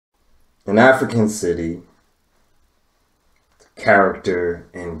An African city, character,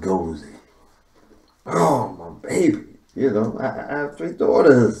 Ngozi. Oh, my baby. You know, I have three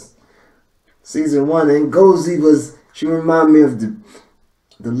daughters. Season one, she reminded me of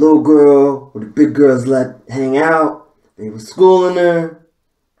the little girl who the big girls let hang out. They were schooling her,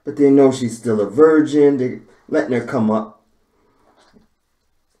 but they know she's still a virgin. They letting her come up.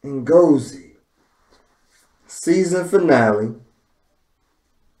 Ngozi, season finale,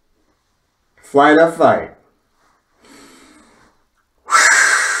 Flight or Fight.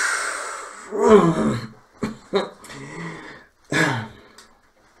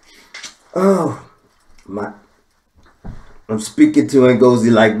 Oh, my. I'm speaking to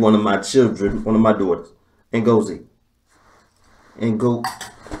Ngozi like one of my children, one of my daughters. Ngozi. Ngo.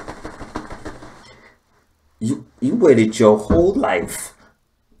 You waited your whole life.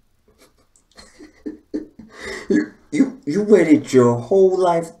 You waited your whole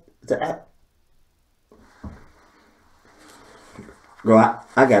life to act. Girl,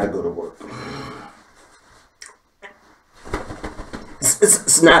 I gotta go to work.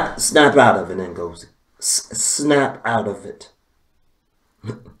 Snap out of it, Ngozi. Snap out of it.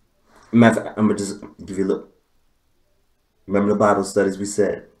 Matter of fact, I'm gonna just give you a look. Remember the Bible studies we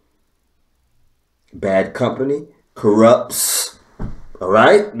said? Bad company corrupts. All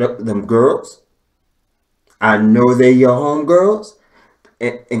right, them girls. I know they're your homegirls.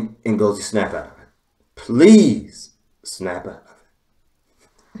 And Ngozi, snap out of it. Please snap out of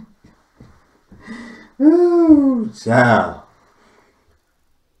it. Ooh, child.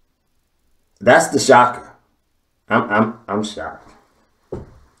 That's the shocker. I'm shocked.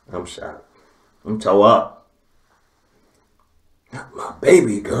 I'm shocked. I'm toe up. My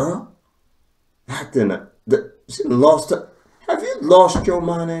baby girl. Acting she lost her. Have you lost your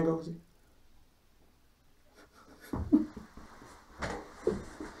mind, Ngozi?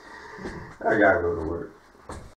 I gotta go to work.